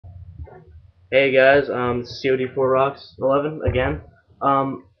Hey guys, this is COD4 Rocks 11 again.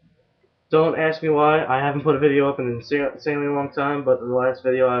 Um, don't ask me why. I haven't put a video up in an insanely long time, but the last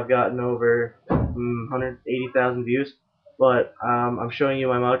video I've gotten over 180,000 views. But I'm showing you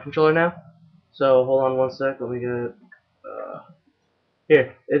my mod controller now. So hold on one sec. Let me get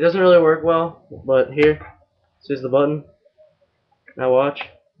here. It doesn't really work well, but here. This is the button. Now watch.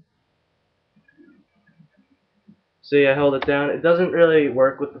 See, I held it down. It doesn't really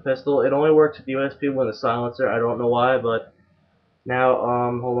work with the pistol. It only works with USB when the silencer. I don't know why, but now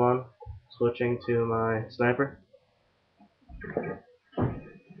hold on. Switching to my sniper.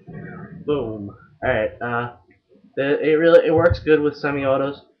 Boom. Alright, it works good with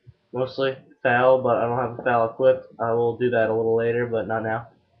semi-autos, mostly FAL, but I don't have a FAL equipped. I will do that a little later, but not now.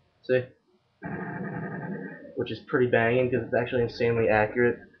 See? Which is pretty banging because it's actually insanely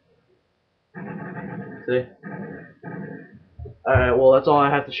accurate. See? Alright, well that's all I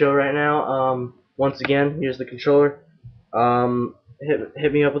have to show right now. Once again, here's the controller.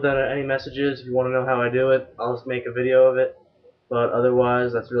 Hit me up with any messages if you want to know how I do it. I'll just make a video of it. But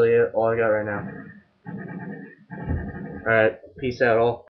otherwise, that's really all I got right now. Alright, peace out all.